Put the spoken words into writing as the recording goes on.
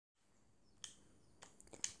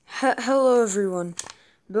Hello everyone,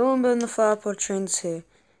 Bill and Ben the Firepot Trains here,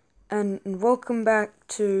 and welcome back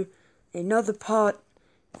to another part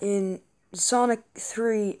in Sonic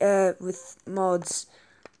 3 with mods.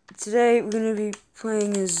 Today we're going to be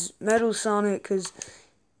playing as Metal Sonic because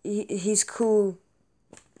he's cool,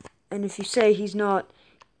 and if you say he's not,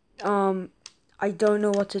 I don't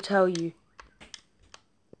know what to tell you,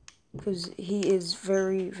 because he is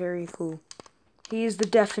very, very cool. He is the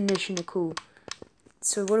definition of cool.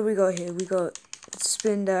 So what do we got here? We got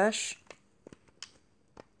spin dash,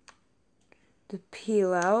 the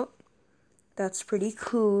peel out, that's pretty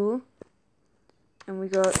cool, and we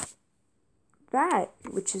got that,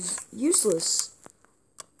 which is useless.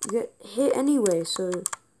 You get hit anyway, so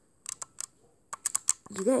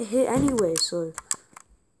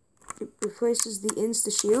it replaces the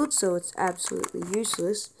insta shield, so it's absolutely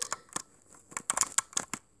useless.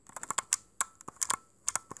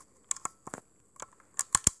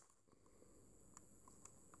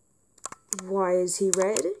 Why is he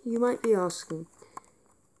red? You might be asking.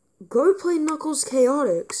 Go play Knuckles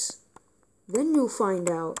Chaotix, then you'll find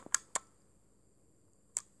out.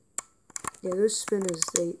 Yeah, those spinners,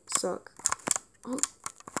 they suck. Oh,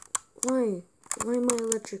 why? Why my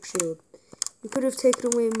electric shield? You could have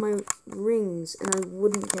taken away my rings, and I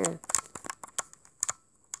wouldn't care.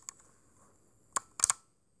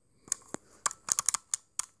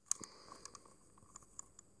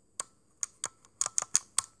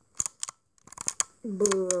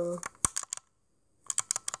 Bruh.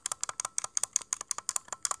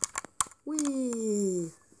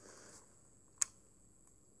 Whee!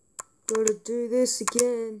 Gotta do this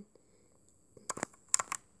again.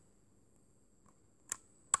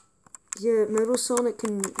 Yeah, Metal Sonic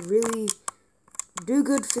can really do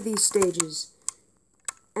good for these stages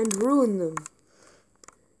and ruin them,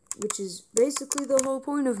 which is basically the whole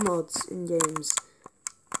point of mods in games.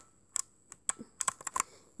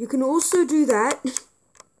 You can also do that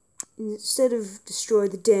instead of destroy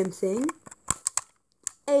the damn thing.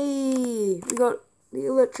 Hey, we got the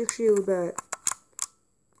electric shield back.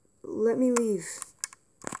 Let me leave.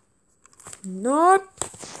 Nope.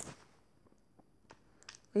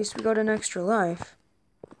 At least we got an extra life.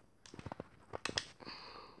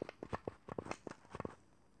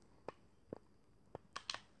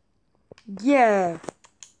 Yeah.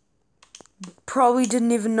 Probably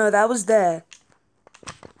didn't even know that was there.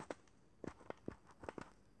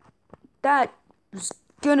 That was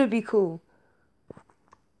gonna be cool.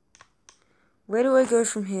 Where do I go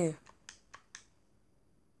from here?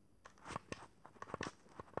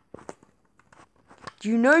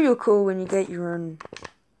 You know you're cool when you get your own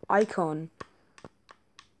icon.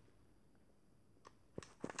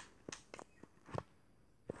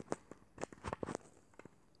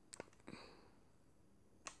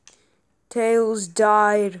 Tails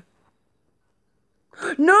died.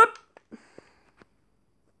 Nope!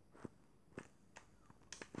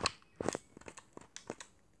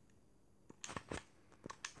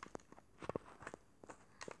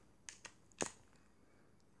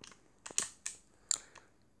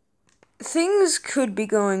 Things could be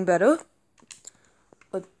going better.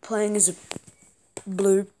 Like playing as a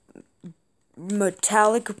blue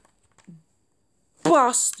metallic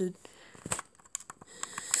bastard.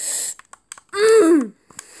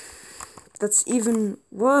 That's even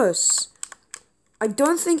worse. I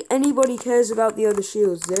don't think anybody cares about the other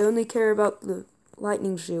shields. They only care about the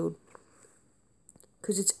lightning shield.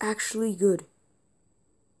 Because it's actually good.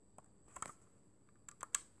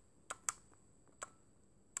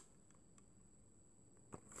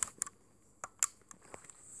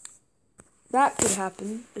 That could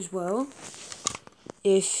happen as well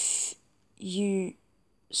if you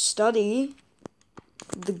study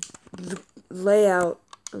the layout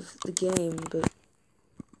of the game, but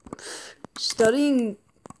studying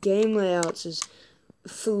game layouts is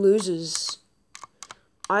for losers.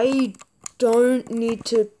 I don't need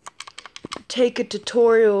to take a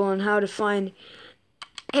tutorial on how to find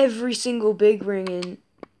every single big ring in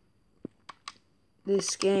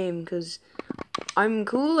this game, because I'm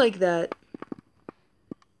cool like that.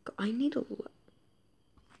 I need a...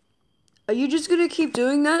 Are you just gonna keep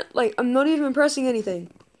doing that? Like, I'm not even pressing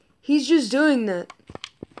anything. He's just doing that.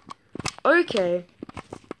 Okay.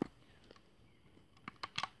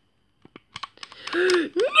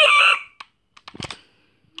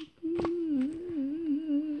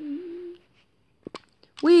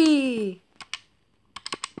 Wee!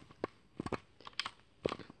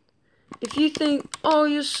 If you think, oh,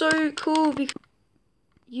 you're so cool because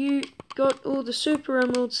you got all the super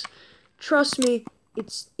emeralds, trust me,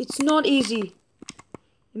 it's not easy.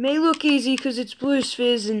 It may look easy because it's blue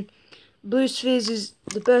spheres, Blue Spheres is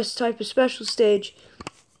the best type of special stage.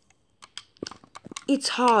 It's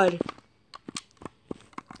hard.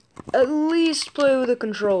 At least play with a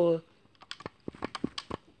controller.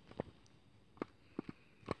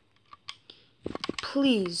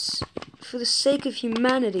 Please, for the sake of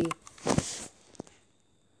humanity.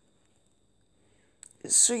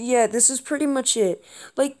 So yeah, this is pretty much it.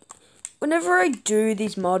 Like, whenever I do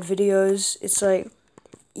these mod videos, it's like,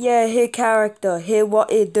 yeah, here character, here what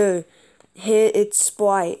it do, here its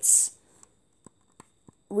sprites.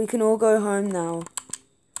 We can all go home now.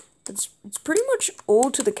 It's pretty much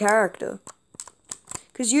all to the character.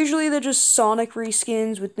 Because usually they're just Sonic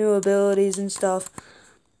reskins with new abilities and stuff.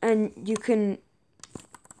 And you can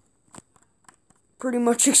pretty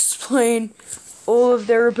much explain all of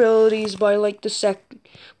their abilities by like the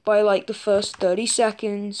first 30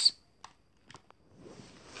 seconds.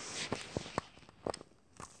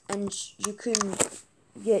 And you can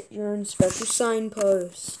get your own special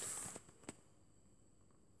signpost.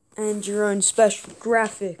 And your own special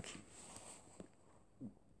graphic.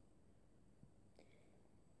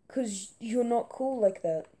 Because you're not cool like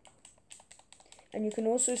that. And you can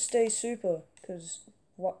also stay super. Because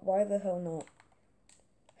why the hell not?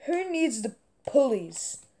 Who needs the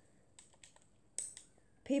pulleys?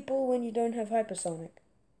 People when you don't have hypersonic.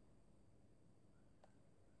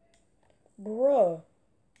 Bruh.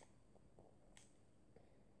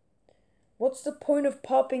 What's the point of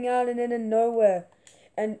popping out and in nowhere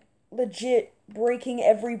and legit breaking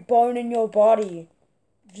every bone in your body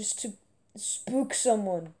just to spook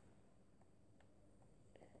someone?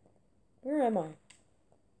 Where am I?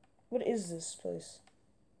 What is this place?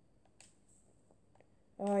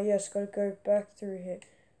 Ah, yes, gotta go back through here.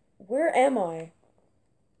 Where am I?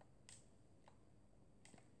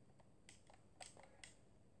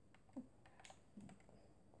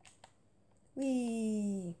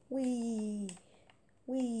 Wee.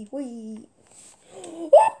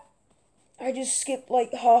 I just skipped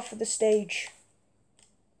like half of the stage.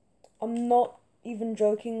 I'm not even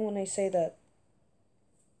joking when I say that.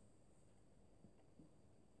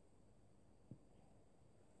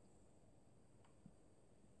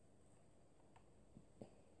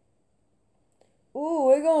 Ooh,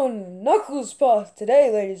 we're going Knuckles path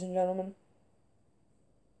today, ladies and gentlemen.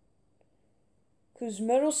 'Cause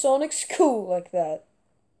Metal Sonic's cool like that.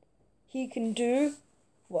 He can do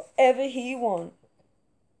whatever he wants.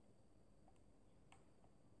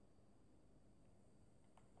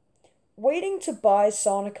 Waiting to buy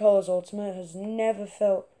Sonic Colors Ultimate has never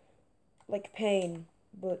felt like pain,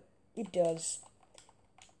 but it does.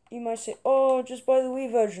 You might say, oh, just buy the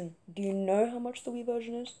Wii version. Do you know how much the Wii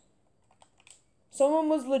version is? Someone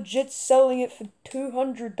was legit selling it for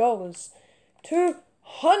 $200.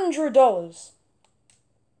 $200!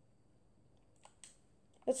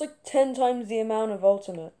 That's like 10 times the amount of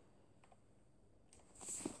Ultimate.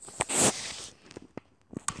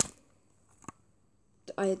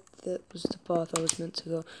 That was the path I was meant to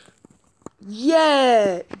go.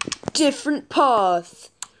 Yeah! Different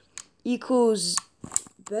path equals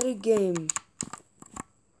better game.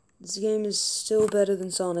 This game is still better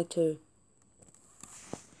than Sonic 2.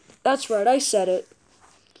 That's right, I said it.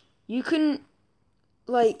 You can,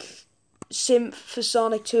 like, simp for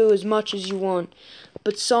Sonic 2 as much as you want,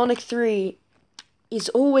 but Sonic 3 is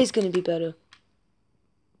always going to be better.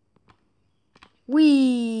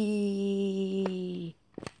 Whee!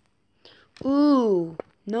 Ooh,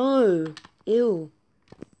 no, ew.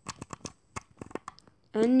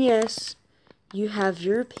 And yes, you have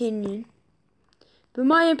your opinion, but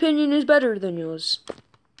my opinion is better than yours.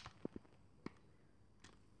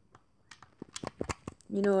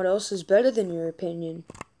 You know what else is better than your opinion?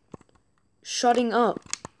 Shutting up.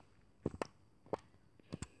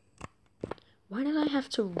 Why did I have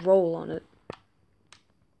to roll on it?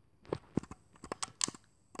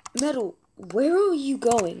 Metal, where are you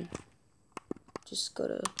going? Just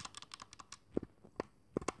gotta...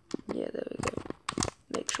 Yeah, there we go.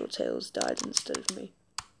 Make sure Tails died instead of me.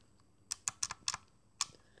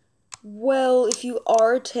 Well, if you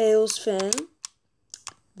are a Tails fan,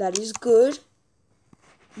 that is good.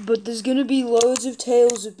 But there's gonna be loads of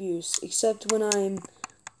Tails abuse, except when I'm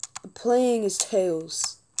playing as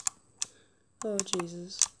Tails. Oh,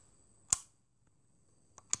 Jesus.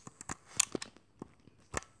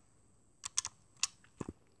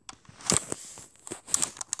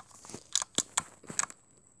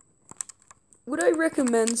 Would I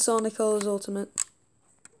recommend Sonic Colors Ultimate?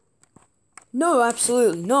 No,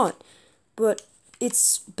 absolutely not. But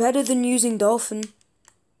it's better than using Dolphin.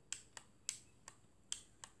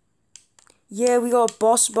 Yeah, we got a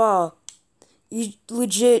boss bar. You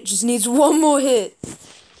legit just needs one more hit.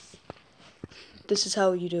 This is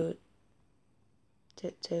how you do it.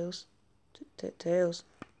 Tails. Tails.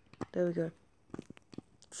 There we go.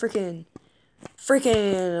 Freaking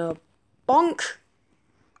bonk.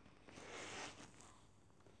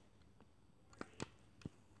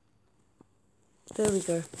 There we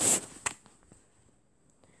go.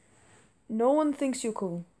 No one thinks you're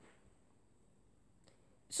cool.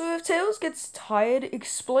 So if Tails gets tired,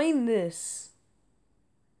 explain this.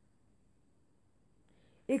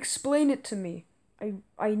 Explain it to me.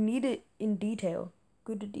 I need it in detail.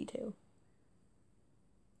 Good detail.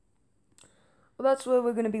 Well, that's where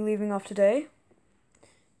we're going to be leaving off today.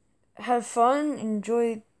 Have fun.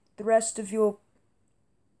 Enjoy the rest of your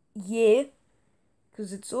year.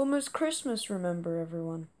 Because it's almost Christmas, remember,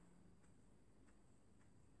 everyone.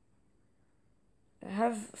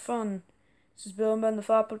 Have fun. This is Bill and Ben the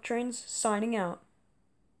Far Trains, signing out.